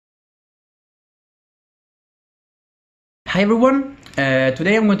Hi everyone,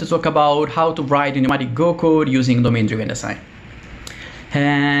 today I'm going to talk about how to write idiomatic Go code using domain-driven design.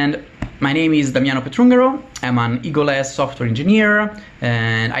 And my name is Damiano Petrungaro. I'm an egoless software engineer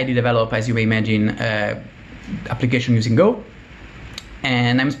and I develop, as you may imagine, application using Go.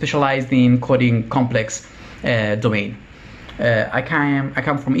 And I'm specialized in coding complex domain. I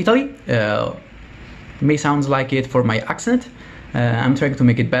come from Italy. May sound like it for my accent. I'm trying to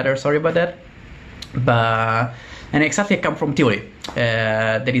make it better, sorry about that. And exactly, I come from Tivoli.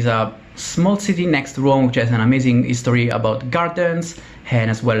 There is a small city next to Rome which has an amazing history about gardens and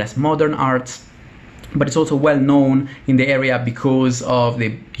as well as modern arts. But it's also well known in the area because of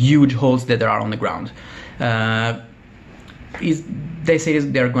the huge holes that there are on the ground. They say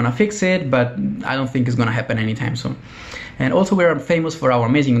they're gonna fix it, but I don't think it's gonna happen anytime soon. And also we're famous for our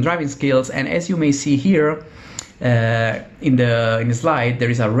amazing driving skills, and as you may see here, in the slide, there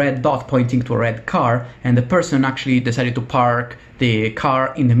is a red dot pointing to a red car, and the person actually decided to park the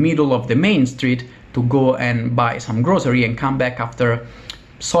car in the middle of the main street to go and buy some grocery and come back after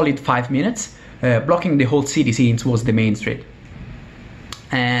solid 5 minutes, blocking the whole city since it was the main street.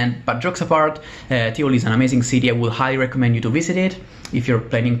 But jokes apart, Tivoli is an amazing city. I will highly recommend you to visit it if you're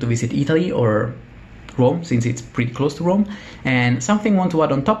planning to visit Italy or Rome, since it's pretty close to Rome. And something I want to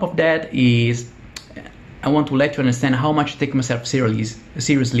add on top of that is I want to let you understand how much I take myself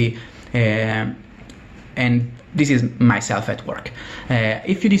seriously, and this is myself at work.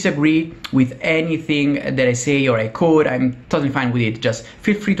 If you disagree with anything that I say or I code, I'm totally fine with it. Just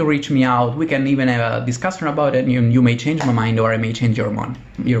feel free to reach me out. We can even have a discussion about it. You may change my mind, or I may change your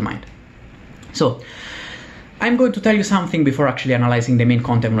mind. So I'm going to tell you something before actually analyzing the main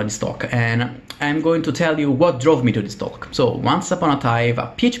content of this talk, and I'm going to tell you what drove me to this talk. So once upon a time,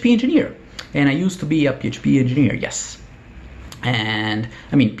 a PHP engineer. And I used to be a PHP engineer, yes. And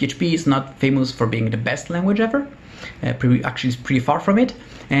I mean, PHP is not famous for being the best language ever. Actually, it's pretty far from it.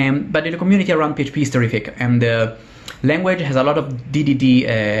 But the community around PHP is terrific. And the language has a lot of DDD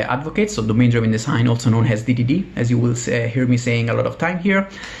advocates, so domain-driven design, also known as DDD, as you will hear me saying a lot of time here.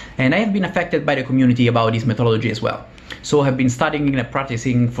 And I have been affected by the community about this methodology as well. So I have been studying and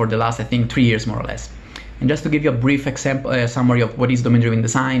practicing for the last, I think, 3 years more or less. And just to give you a brief example, summary of what is domain-driven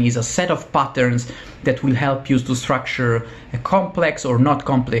design, is a set of patterns that will help you to structure a complex or not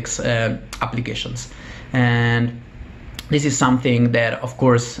complex applications. And this is something that, of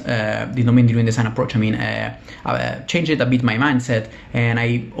course, the domain-driven design approach, changed a bit my mindset, and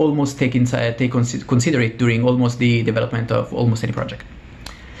I almost consider it during almost the development of almost any project.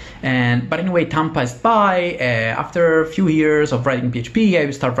 But anyway, time passed by. After a few years of writing PHP, I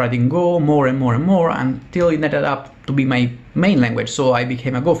started writing Go more and more and more until it ended up to be my main language. So I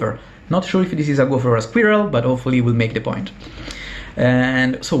became a gopher. Not sure if this is a gopher or a squirrel, but hopefully it will make the point.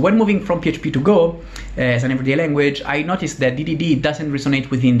 And so when moving from PHP to Go as an everyday language, I noticed that DDD doesn't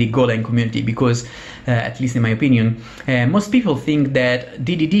resonate within the Golang community because, at least in my opinion, most people think that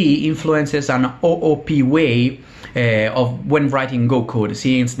DDD influences an OOP way of when writing Go code,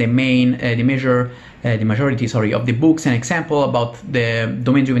 since the majority of the books and example about the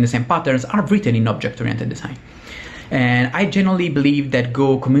domain-driven design patterns are written in object-oriented design. And I generally believe that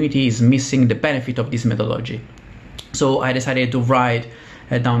Go community is missing the benefit of this methodology. So I decided to write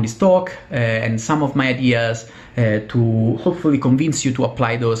down this talk and some of my ideas to hopefully convince you to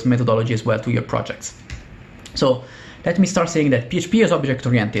apply those methodologies as well to your projects. So let me start saying that PHP is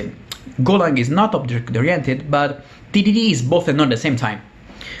object-oriented. Golang is not object-oriented, but DDD is both and not at the same time.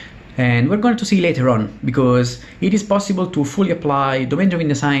 And we're going to see later on, because it is possible to fully apply domain-driven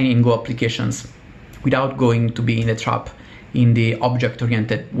design in Go applications without going to be in the trap in the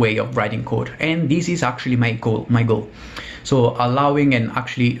object-oriented way of writing code. And this is actually my goal. So allowing and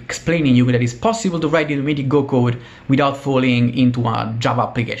actually explaining you that it's possible to write idiomatic Go code without falling into a Java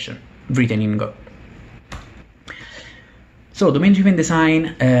application written in Go. So domain-driven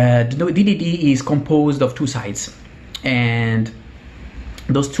design, DDD is composed of two sides, and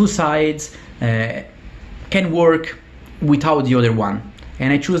those two sides can work without the other one.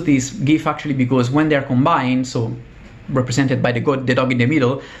 And I choose this GIF actually because when they're combined, so represented by the dog in the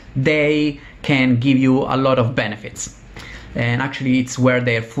middle, they can give you a lot of benefits. And actually it's where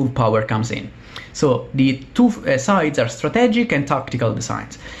their full power comes in. So the two sides are strategic and tactical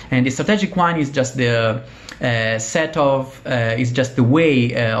designs. And the strategic one is just the is just the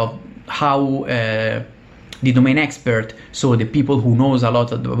way of how the domain expert, so the people who knows a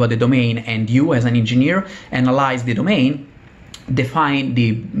lot about the domain, and you as an engineer analyze the domain, define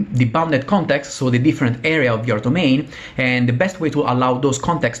the bounded context, so the different area of your domain, and the best way to allow those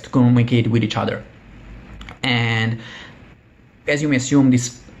contexts to communicate with each other. And as you may assume,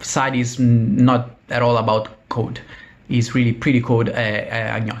 this side is not at all about code. is really pretty code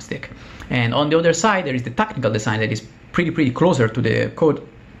agnostic. And on the other side, there is the technical design that is pretty closer to the code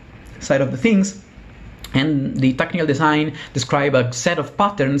side of the things. And the technical design describe a set of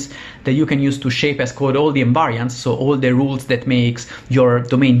patterns that you can use to shape as code all the invariants, so all the rules that makes your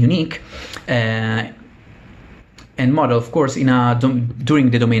domain unique, and model, of course,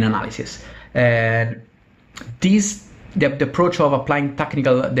 during the domain analysis. The approach of applying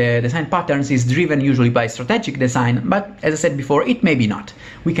technical design patterns is driven usually by strategic design, but as I said before, it may be not.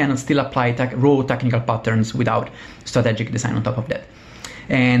 We can still apply raw technical patterns without strategic design on top of that.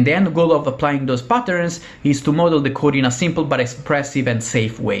 And the end goal of applying those patterns is to model the code in a simple but expressive and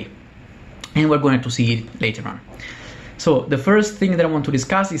safe way. And we're going to see it later on. So the first thing that I want to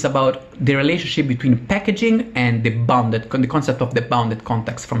discuss is about the relationship between packaging and the concept of the bounded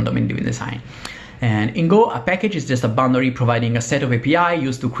context from domain-driven design. And in Go, a package is just a boundary providing a set of API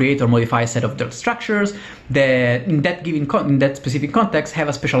used to create or modify a set of data structures that in that specific context have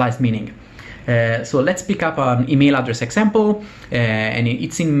a specialized meaning. So let's pick up an email address example, and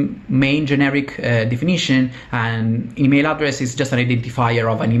it's in main generic definition, and email address is just an identifier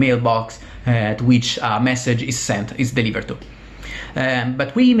of an email box to which a message is delivered to.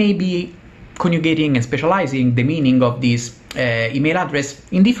 But we may be conjugating and specializing the meaning of this email address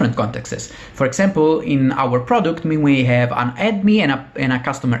in different contexts. For example, in our product, we may have an admin and a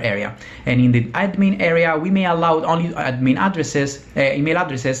customer area. And in the admin area, we may allow only admin addresses, email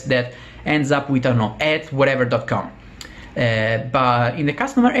addresses that ends up with, I don't know, @whatever.com. But in the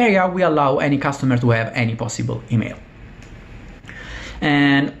customer area, we allow any customer to have any possible email.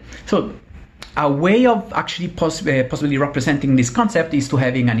 And so a way of actually possibly representing this concept is to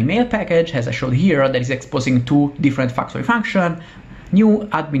having an email package, as I showed here, that is exposing two different factory functions, new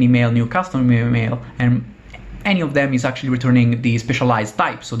admin email, new customer email, and any of them is actually returning the specialized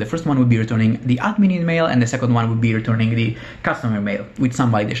type. So the first one would be returning the admin email, and the second one would be returning the customer email with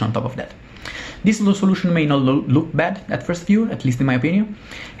some validation on top of that. This solution may not look bad at first view, at least in my opinion,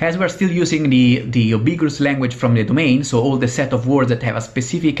 as we're still using the ubiquitous language from the domain, so all the set of words that have a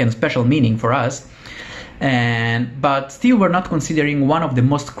specific and special meaning for us. But still, we're not considering one of the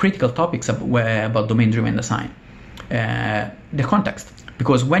most critical topics about domain-driven design, the context.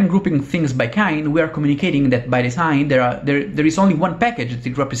 Because when grouping things by kind, we are communicating that by design there is only one package that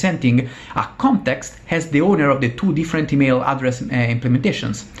is representing a context as the owner of the two different email address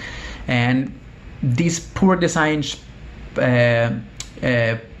implementations. And this poor design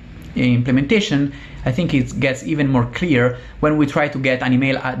implementation, I think it gets even more clear when we try to get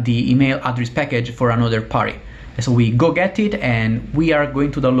the email address package for another party. So we go get it, and we are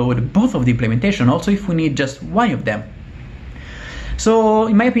going to download both of the implementation, also if we need just one of them. So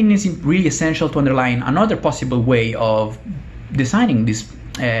in my opinion, it's really essential to underline another possible way of designing this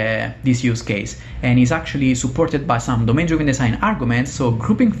use case, and is actually supported by some domain-driven design arguments, so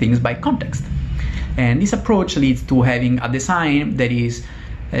grouping things by context. And this approach leads to having a design that is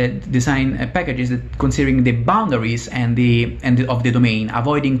design packages that considering the boundaries of the domain,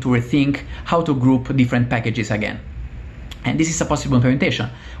 avoiding to rethink how to group different packages again. And this is a possible implementation.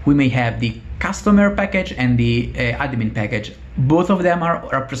 We may have the customer package and the admin package. Both of them are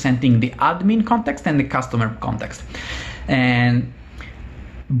representing the admin context and the customer context. And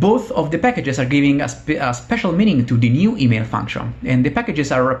both of the packages are giving a special meaning to the new email function. And the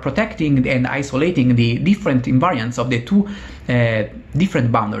packages are protecting and isolating the different invariants of the two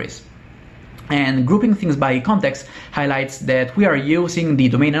different boundaries. And grouping things by context highlights that we are using the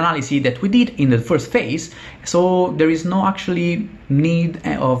domain analysis that we did in the first phase, so there is no actually need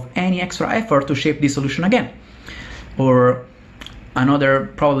of any extra effort to shape this solution again. Or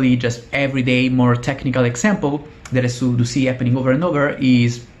another probably just everyday more technical example that is to see happening over and over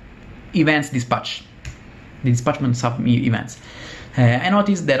is events dispatch, the dispatchment of events. I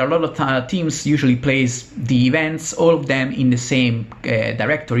noticed that a lot of teams usually place the events, all of them in the same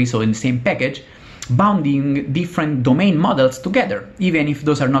directory, so in the same package, bounding different domain models together, even if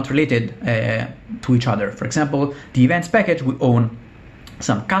those are not related to each other. For example, the events package will own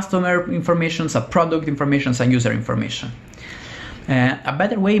some customer information, some product information, some user information. A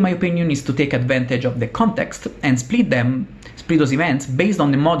better way, in my opinion, is to take advantage of the context and split those events based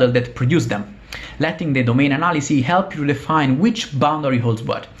on the model that produced them, letting the domain analysis help you define which boundary holds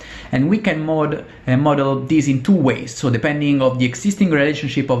what. And we can model this in two ways. So depending on the existing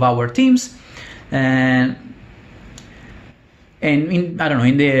relationship of our teams, in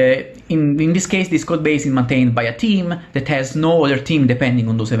this case, this code base is maintained by a team that has no other team depending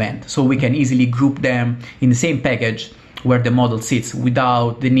on those events. So we can easily group them in the same package where the model sits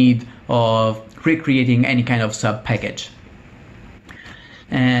without the need of recreating any kind of sub package.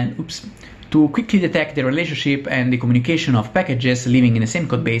 And To quickly detect the relationship and the communication of packages living in the same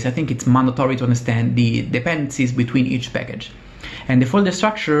code base, I think it's mandatory to understand the dependencies between each package. And the folder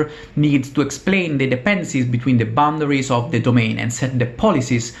structure needs to explain the dependencies between the boundaries of the domain and set the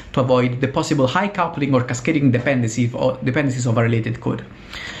policies to avoid the possible high coupling or cascading dependencies of a related code.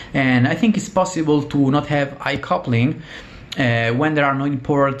 And I think it's possible to not have high coupling when there are no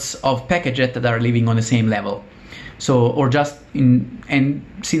imports of packages that are living on the same level. So, and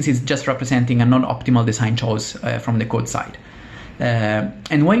since it's just representing a non-optimal design choice from the code side.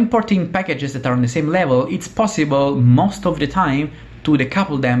 And when importing packages that are on the same level, it's possible most of the time to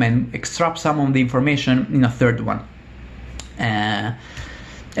decouple them and extract some of the information in a third one.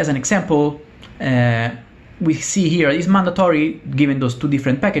 As an example, we see here it's mandatory, given those two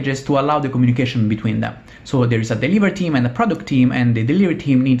different packages, to allow the communication between them. So there is a delivery team and a product team, and the delivery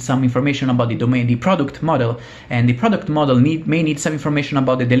team needs some information about the domain, the product model, and the product model may need some information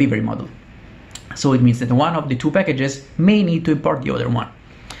about the delivery model. So it means that one of the two packages may need to import the other one,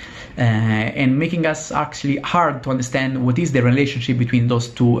 and making us actually hard to understand what is the relationship between those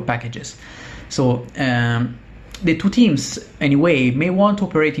two packages. So the two teams, anyway, may want to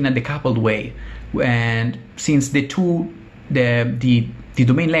operate in a decoupled way, and since the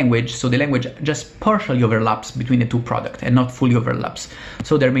domain language, so the language just partially overlaps between the two products and not fully overlaps.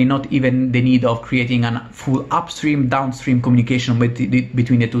 So there may not even the need of creating a full upstream, downstream communication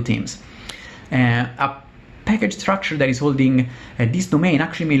between the two teams. A package structure that is holding this domain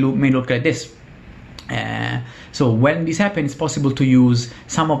actually may look like this. So when this happens, it's possible to use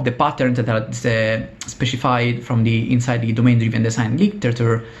some of the patterns that are specified from inside the domain-driven design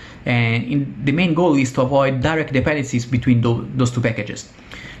literature. And the main goal is to avoid direct dependencies between those two packages.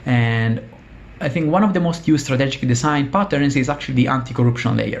 And I think one of the most used strategic design patterns is actually the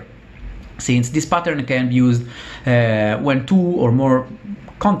anti-corruption layer, since this pattern can be used when two or more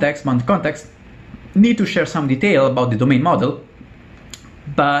bound contexts need to share some detail about the domain model,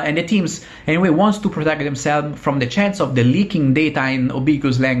 and the teams anyway wants to protect themselves from the chance of the leaking data in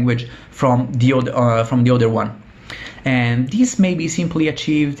ambiguous language from the other one. And this may be simply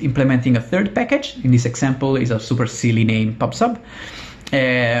achieved implementing a third package. In this example is a super silly name, PubSub,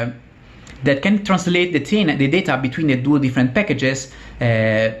 that can translate the data between the two different packages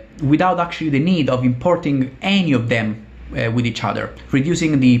without actually the need of importing any of them with each other,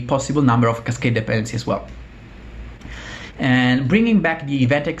 reducing the possible number of cascade dependencies as well. And bringing back the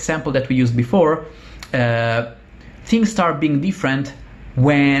event example that we used before, things start being different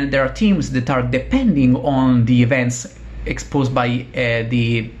when there are teams that are depending on the events exposed by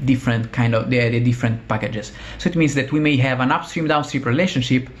the different packages. So it means that we may have an upstream-downstream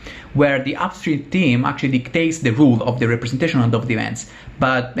relationship where the upstream team actually dictates the rule of the representation of the events,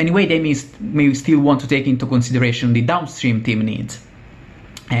 but anyway they may still want to take into consideration the downstream team needs.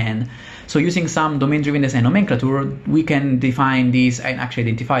 And so using some domain-driven design nomenclature, we can define this and actually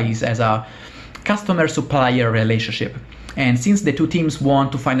identify this as a customer-supplier relationship. And since the two teams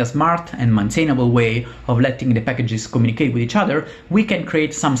want to find a smart and maintainable way of letting the packages communicate with each other, we can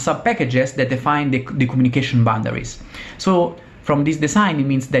create some sub-packages that define the communication boundaries. So from this design, it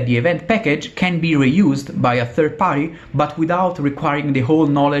means that the event package can be reused by a third party, but without requiring the whole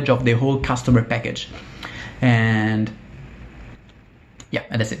knowledge of the whole customer package. And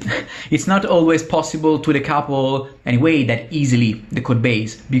that's it. It's not always possible to decouple anyway that easily the code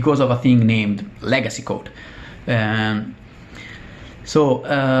base because of a thing named legacy code. So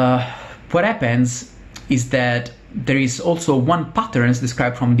what happens is that there is also one pattern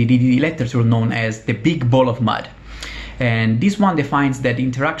described from the DDD literature known as the big ball of mud. And this one defines that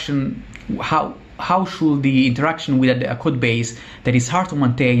interaction, how should the interaction with a code base that is hard to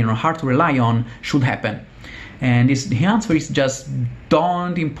maintain or hard to rely on should happen. And the answer is just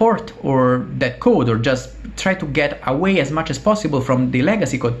don't import or that code, or just try to get away as much as possible from the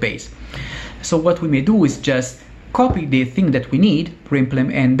legacy code base. So what we may do is just copy the thing that we need,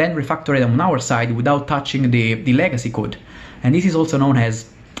 re-implement, and then refactor it on our side without touching the legacy code. And this is also known as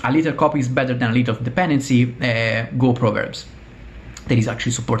a little copy is better than a little dependency, Go proverbs, that is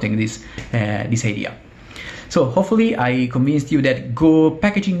actually supporting this idea. So hopefully I convinced you that Go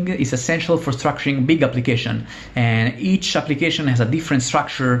packaging is essential for structuring big application, and each application has a different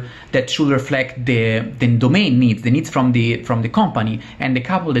structure that should reflect the domain needs, the needs from the company, and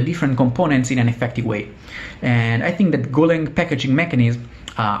decouple the different components in an effective way. And I think that Golang packaging mechanisms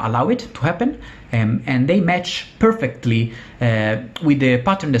allow it to happen, and they match perfectly with the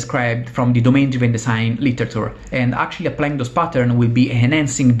pattern described from the domain-driven design literature. And actually applying those patterns will be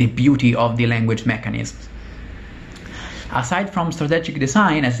enhancing the beauty of the language mechanisms. Aside from strategic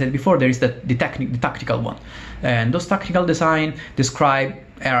design, as I said before, there is the tactical one. And those tactical design describe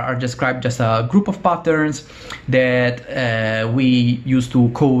are described just a group of patterns that we use to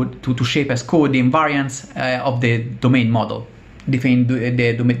code to shape as code the invariants of the domain model defined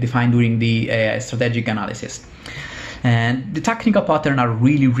during the strategic analysis. And the technical patterns are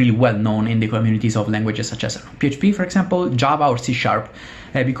really well known in the communities of languages such as PHP, for example, Java or C#,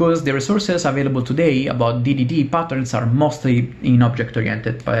 because the resources available today about DDD patterns are mostly in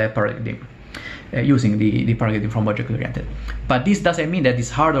object-oriented paradigm, using the paradigm from object-oriented. But this doesn't mean that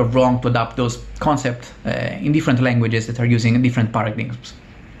it's hard or wrong to adapt those concepts in different languages that are using different paradigms.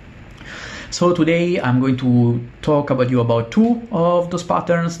 So today I'm going to talk about two of those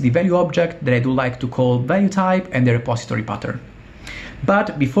patterns, the value object that I do like to call value type and the repository pattern.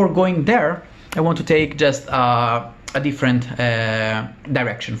 But before going there, I want to take just a different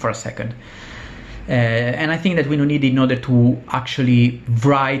direction for a second. And I think that we don't need it in order to actually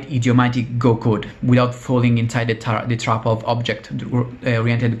write idiomatic Go code without falling inside the trap of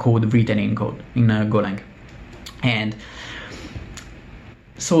object-oriented code written in Golang. And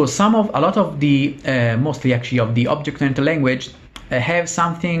so a lot of the, mostly actually of the object-oriented language have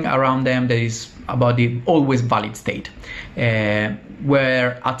something around them that is about the always valid state,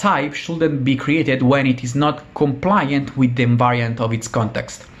 where a type shouldn't be created when it is not compliant with the invariant of its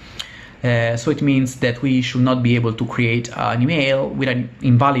context. So it means that we should not be able to create an email with an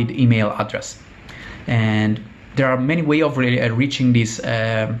invalid email address. And there are many ways of reaching this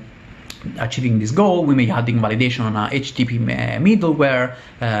achieving this goal. We may add validation on our HTTP middleware,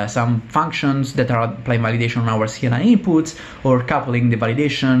 some functions that are applying validation on our CLI inputs, or coupling the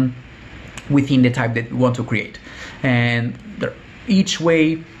validation within the type that we want to create. And each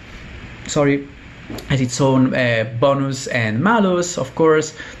way, has its own bonus and malus, of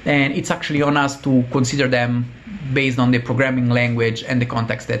course, and it's actually on us to consider them based on the programming language and the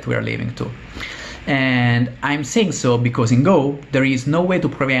context that we are living to. And I'm saying so because in Go, there is no way to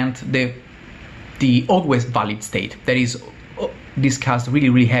prevent the always valid state that is discussed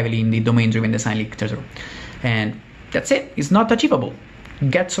really heavily in the domain-driven design literature. And that's it. It's not achievable.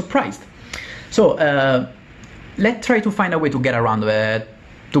 Get surprised. So let's try to find a way to get around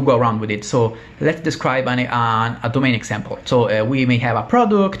to go around with it. So let's describe a domain example. So we may have a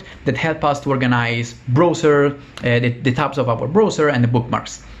product that helps us to organize browser, the tabs of our browser and the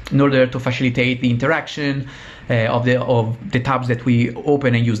bookmarks, in order to facilitate the interaction of the tabs that we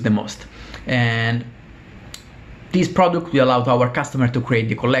open and use the most. And this product will allow our customer to create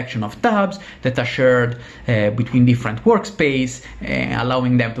the collection of tabs that are shared between different workspaces,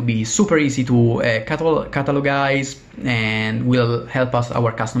 allowing them to be super easy to catalogize, and will help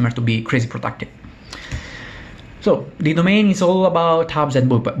our customer to be crazy productive. So the domain is all about tabs and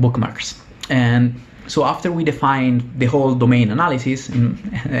bookmarks. And so after we define the whole domain analysis,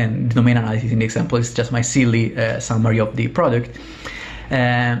 and the domain analysis in the example is just my silly summary of the product,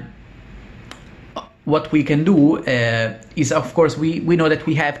 what we can do is, of course, we know that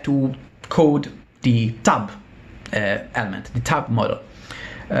we have to code the tab element, the tab model.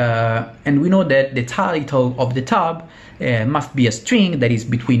 And we know that the title of the tab must be a string that is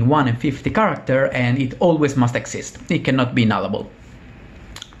between 1 and 50 characters, and it always must exist. It cannot be nullable.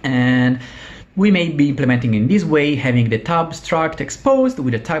 And we may be implementing in this way, having the tab struct exposed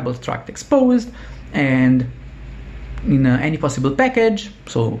with the table struct exposed, and in any possible package,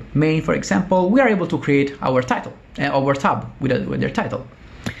 so main for example, we are able to create our title, our tab with their title.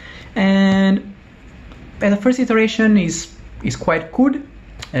 And the first iteration is quite good,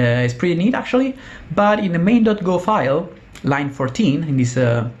 it's pretty neat actually, but in the main.go file, line 14 in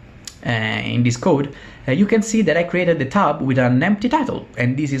this code, you can see that I created the tab with an empty title,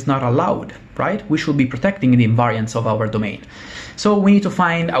 and this is not allowed, right? We should be protecting the invariants of our domain. So we need to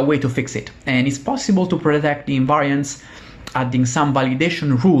find a way to fix it. And it's possible to protect the invariants adding some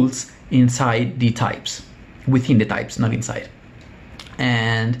validation rules inside the types, within the types, not inside.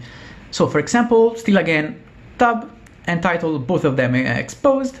 And so for example, still again, tab and title, both of them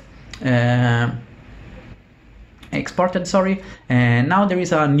exposed, exported, sorry. And now there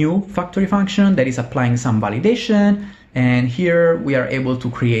is a new factory function that is applying some validation. And here we are able to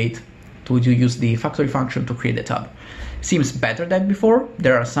use the factory function to create the tab. Seems better than before.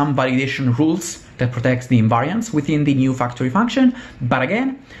 There are some validation rules that protects the invariants within the new factory function. But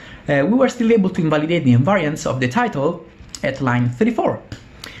again, we were still able to invalidate the invariants of the title at line 34,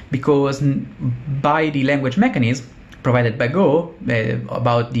 because by the language mechanism provided by Go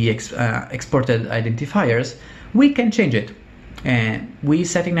about the exported identifiers, we can change it, and we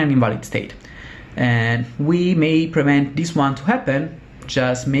set in an invalid state. And we may prevent this one to happen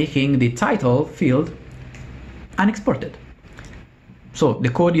just making the title field unexported. So the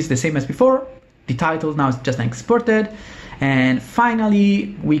code is the same as before, the title now is just unexported, And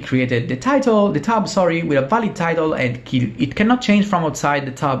finally, we created the tab, with a valid title, and it cannot change from outside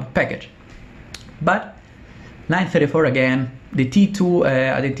the tab package. But line 34 again, the T2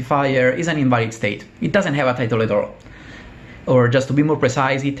 identifier is an invalid state. It doesn't have a title at all. Or just to be more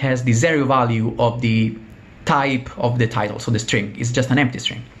precise, it has the zero value of the type of the title, so the string is just an empty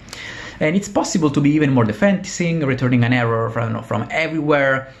string. And it's possible to be even more defensive, returning an error from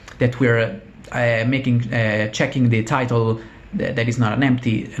everywhere that we're checking the title that is not an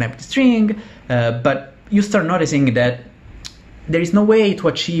empty string, but you start noticing that there is no way to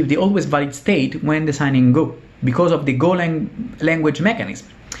achieve the always valid state when designing Go because of the Go language mechanism.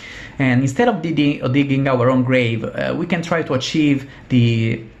 And instead of digging our own grave, we can try to achieve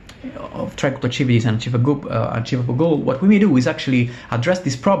this unachievable goal. What we may do is actually address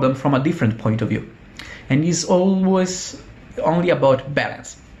this problem from a different point of view. And it's always only about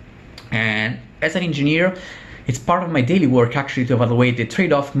balance. And as an engineer, it's part of my daily work actually to evaluate the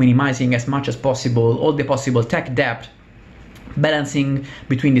trade-off, minimizing as much as possible all the possible tech debt, balancing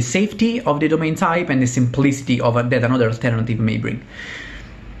between the safety of the domain type and the simplicity that another alternative may bring.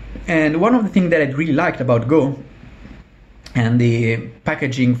 And one of the things that I really liked about Go and the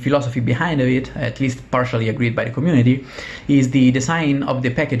packaging philosophy behind it, at least partially agreed by the community, is the design of the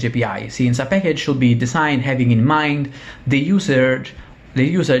package API. Since a package should be designed having in mind the usage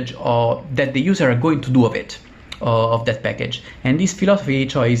that the user are going to do of that package. And this philosophy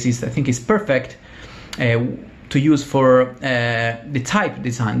choice I think is perfect to use for the type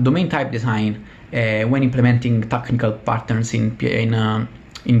design, domain type design, when implementing technical patterns in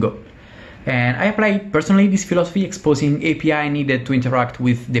Go. And I applied personally this philosophy, exposing API needed to interact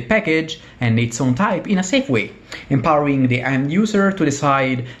with the package and its own type in a safe way, empowering the end user to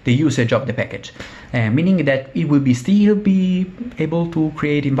decide the usage of the package, meaning that it will still be able to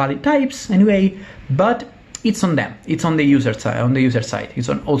create invalid types anyway, but it's on them. It's on the user side. It's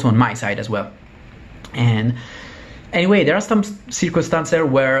also on my side as well. And anyway, there are some circumstances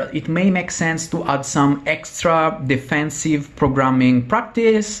where it may make sense to add some extra defensive programming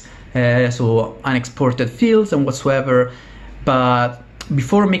practice, so unexported fields and whatsoever. But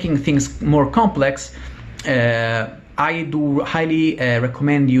before making things more complex, I do highly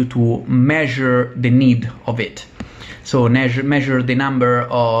recommend you to measure the need of it. So measure the number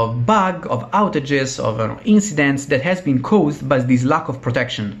of bugs, of outages, of incidents that has been caused by this lack of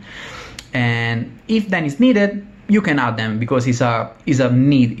protection. And if then is needed, you can add them because it's a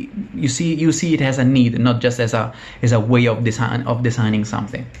need. You see it as a need, not just as a way of designing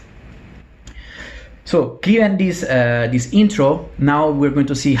something. So given this intro, now we're going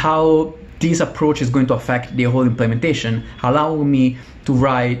to see how this approach is going to affect the whole implementation, allowing me to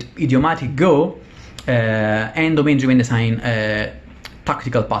write idiomatic Go and domain-driven design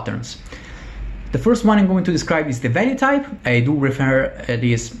tactical patterns. The first one I'm going to describe is the value type. I do refer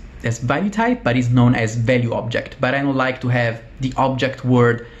this as value type, but it's known as value object. But I don't like to have the object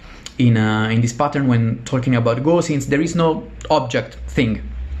word in this pattern when talking about Go, since there is no object thing,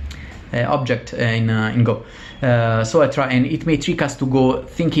 object in Go. So I try, and it may trick us to go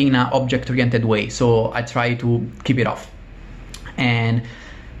thinking in an object-oriented way. So I try to keep it off. And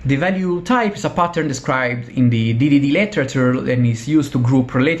the value type is a pattern described in the DDD literature and is used to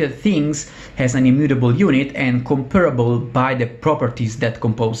group related things as an immutable unit and comparable by the properties that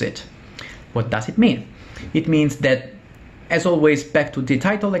compose it. What does it mean? It means that, as always, back to the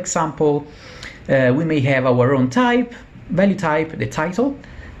title example, we may have our own type, value type, the title,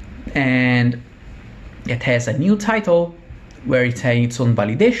 and it has a new title where it has its own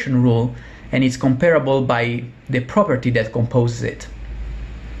validation rule and it's comparable by the property that composes it.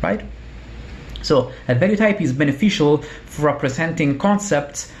 Right? So a value type is beneficial for representing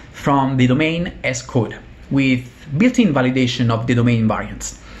concepts from the domain as code with built-in validation of the domain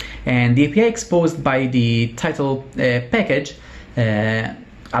invariants. And the API exposed by the title package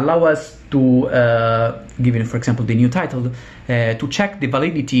allow us to, given for example the new title, to check the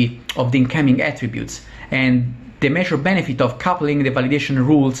validity of the incoming attributes. And the measure benefit of coupling the validation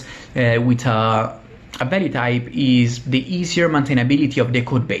rules with a value type is the easier maintainability of the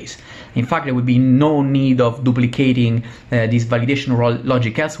code base. In fact, there would be no need of duplicating this validation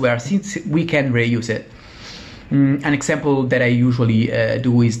logic elsewhere, since we can reuse it. An example that I usually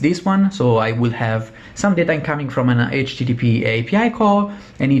do is this one. So I will have some data incoming from an HTTP API call.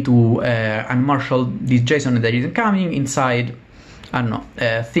 I need to unmarshal this JSON that is incoming inside, I don't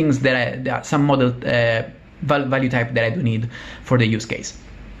know, things that some model value type that I do need for the use case.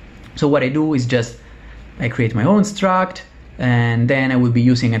 So what I do is just I create my own struct, and then I will be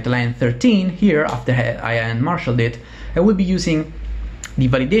using at line 13 here, after I unmarshaled it, I will be using the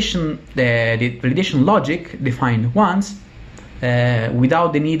validation logic defined once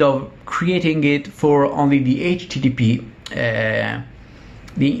without the need of creating it for only the HTTP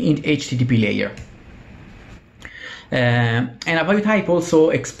layer. And a value type also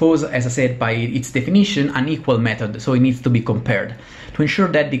exposes, as I said, by its definition, an equal method, so it needs to be compared to ensure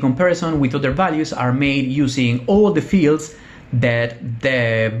that the comparison with other values are made using all the fields that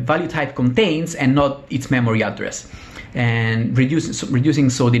the value type contains and not its memory address, and reducing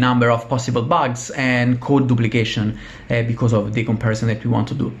so the number of possible bugs and code duplication because of the comparison that we want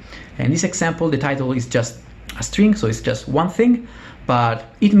to do. In this example, the title is just a string, so it's just one thing,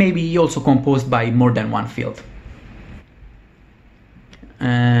 but it may be also composed by more than one field.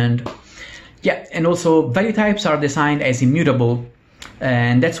 And yeah, and also value types are designed as immutable,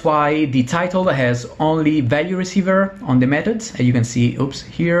 and that's why the title has only value receiver on the methods, as you can see,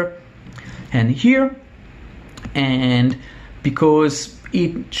 here and here, and because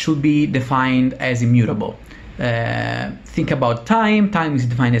it should be defined as immutable. Think about time. Time is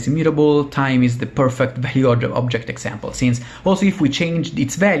defined as immutable. Time is the perfect value object example, since also if we change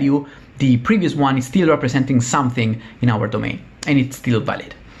its value, the previous one is still representing something in our domain, and it's still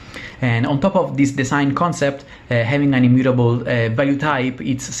valid. And on top of this design concept, having an immutable value type,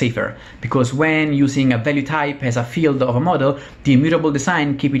 it's safer, because when using a value type as a field of a model, the immutable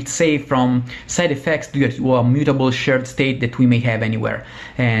design keeps it safe from side effects due to a mutable shared state that we may have anywhere,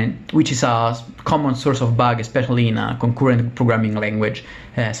 and which is a common source of bug, especially in a concurrent programming language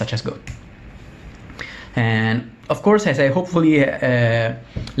such as Go. And of course, as I hopefully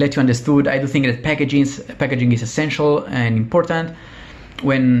let you understood, I do think that packaging is essential and important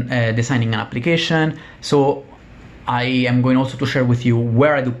when designing an application. So I am going also to share with you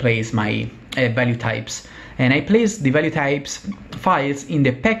where I do place my value types. And I place the value types files in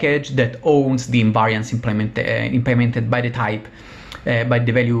the package that owns the invariants implemented by the type, by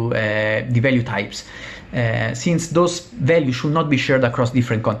the value types, since those values should not be shared across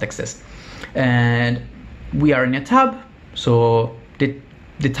different contexts. And we are in a tab, so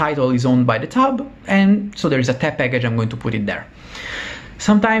the title is owned by the tab, and so there is a tab package, I'm going to put it there.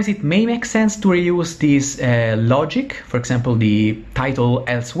 Sometimes it may make sense to reuse this logic, for example, the title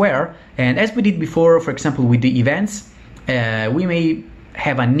elsewhere, and as we did before, for example, with the events, we may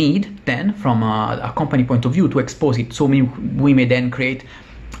have a need then from a company point of view to expose it, so we may then create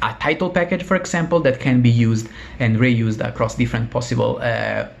a title package, for example, that can be used and reused across different possible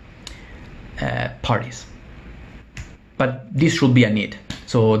parties. But this should be a need,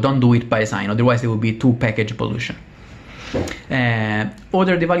 so don't do it by design, otherwise there will be two package pollution.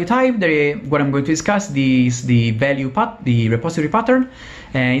 Other the value type, what I'm going to discuss is the the repository pattern.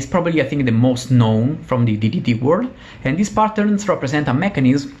 It's probably, I think, the most known from the DDD world, and these patterns represent a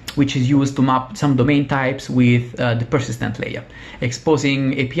mechanism which is used to map some domain types with the persistent layer,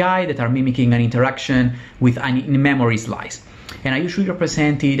 exposing API that are mimicking an interaction with an in-memory slice. And I usually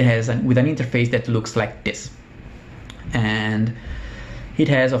represent it as with an interface that looks like this. And it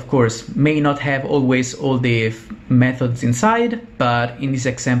has, of course, may not have always all the methods inside, but in this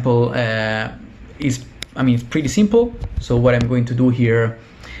example, it's pretty simple. So what I'm going to do here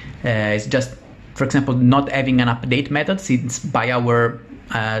is just, for example, not having an update method, since by our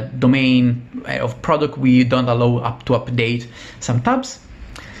domain of product, we don't allow up to update some tabs.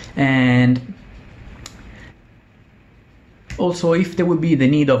 And also, if there would be the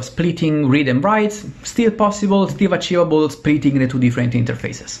need of splitting read and writes, still possible, still achievable, splitting the two different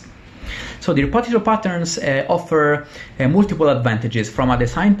interfaces. So the repository patterns offer multiple advantages from a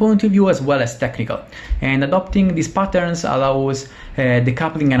design point of view as well as technical. And adopting these patterns allows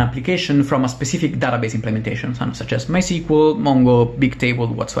decoupling an application from a specific database implementation, such as MySQL, Mongo,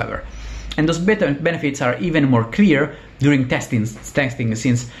 Bigtable, whatsoever. And those benefits are even more clear during testing,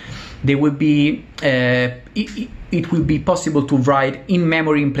 since they will be it will be possible to write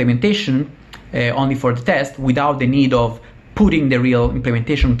in-memory implementation only for the test without the need of putting the real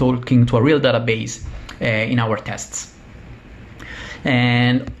implementation talking to a real database in our tests.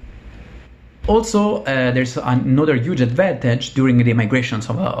 And also there's another huge advantage during the migrations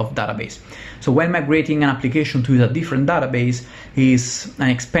of database. So when migrating an application to a different database is an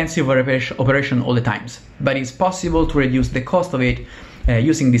expensive operation all the times, but it's possible to reduce the cost of it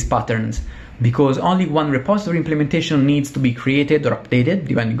using these patterns, because only one repository implementation needs to be created or updated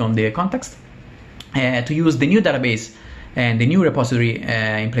depending on the context to use the new database and the new repository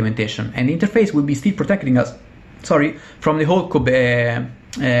implementation, and the interface will be still protecting us from the whole code,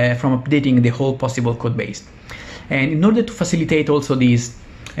 from updating the whole possible code base. And in order to facilitate also this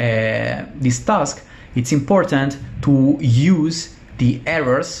task, it's important to use the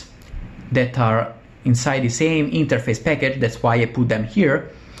errors that are inside the same interface package. That's why I put them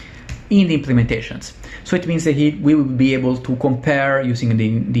here, in the implementations. So it means that we will be able to compare using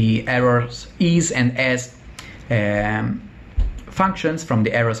the errors is and as functions from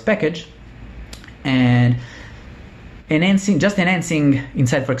the errors package, and enhancing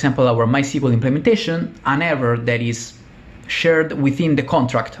inside, for example, our MySQL implementation, an error that is shared within the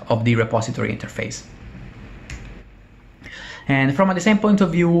contract of the repository interface. And from a design point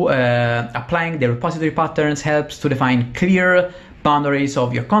of view, applying the repository patterns helps to define clear boundaries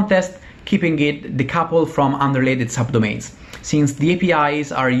of your context, keeping it decoupled from unrelated subdomains. Since the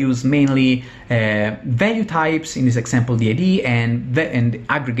APIs are used mainly value types, in this example the ID, and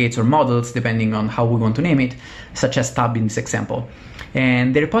aggregates or models, depending on how we want to name it, such as tab in this example.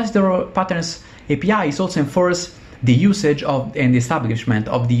 And the repository patterns APIs also enforce the usage of and the establishment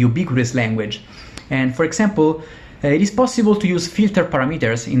of the ubiquitous language. And for example, it is possible to use filter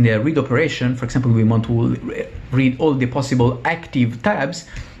parameters in the read operation. For example, we want to read all the possible active tabs,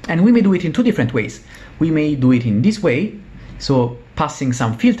 and we may do it in two different ways. We may do it in this way, so passing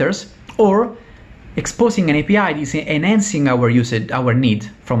some filters, or exposing an API that is enhancing our usage, our need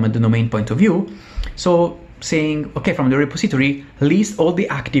from a domain point of view. So saying, okay, from the repository, list all the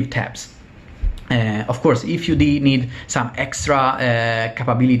active tabs. Of course, if you need some extra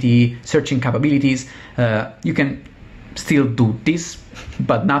searching capabilities, you can still do this,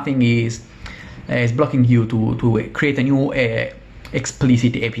 but nothing is blocking you to create a new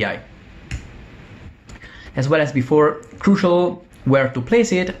explicit API. As well as before, crucial where to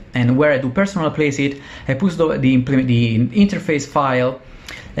place it, and where I do personal place it, I push the interface file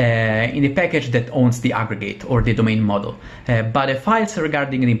in the package that owns the aggregate or the domain model. But the files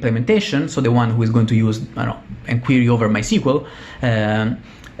regarding the implementation, so the one who is going to use and query over MySQL,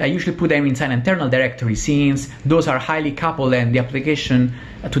 I usually put them inside an internal directory, since those are highly coupled and the application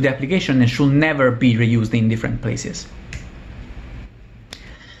and should never be reused in different places.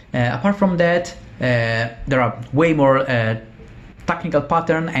 Apart from that, there are way more technical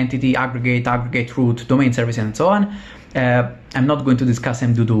pattern, entity, aggregate root, domain service, and so on. I'm not going to discuss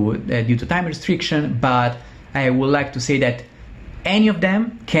them due to time restriction, but I would like to say that any of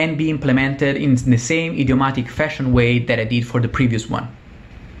them can be implemented in the same idiomatic fashion way that I did for the previous one.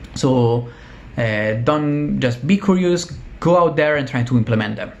 So don't just be curious, go out there and try to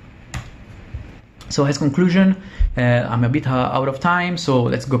implement them. So as conclusion, I'm a bit out of time, so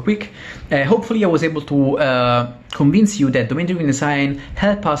let's go quick. Hopefully I was able to convince you that domain-driven design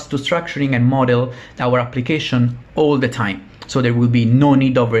helps us to structuring and model our application all the time. So there will be no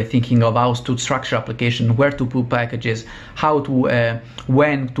need of thinking of how to structure application, where to put packages, how to,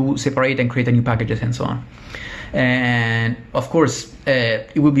 when to separate and create a new packages, and so on. And of course,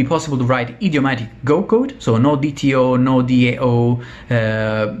 it will be possible to write idiomatic Go code, so no DTO, no DAO,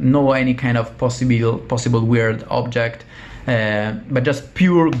 no any kind of possible weird object, but just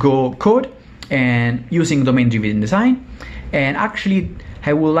pure Go code, and using domain-driven design. And actually,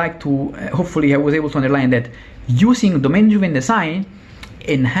 I would like to, hopefully I was able to underline that using domain-driven design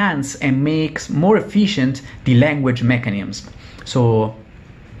enhance and makes more efficient the language mechanisms. So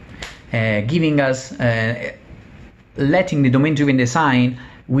giving us letting the domain-driven design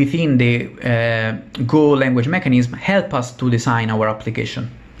within the Go language mechanism help us to design our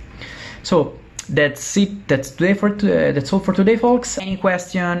application. So that's it. That's all for today, folks. Any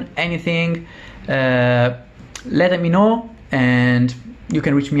question, anything, let me know, and you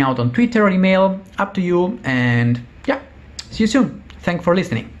can reach me out on Twitter or email. Up to you. And yeah, see you soon. Thanks for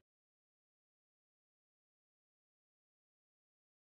listening.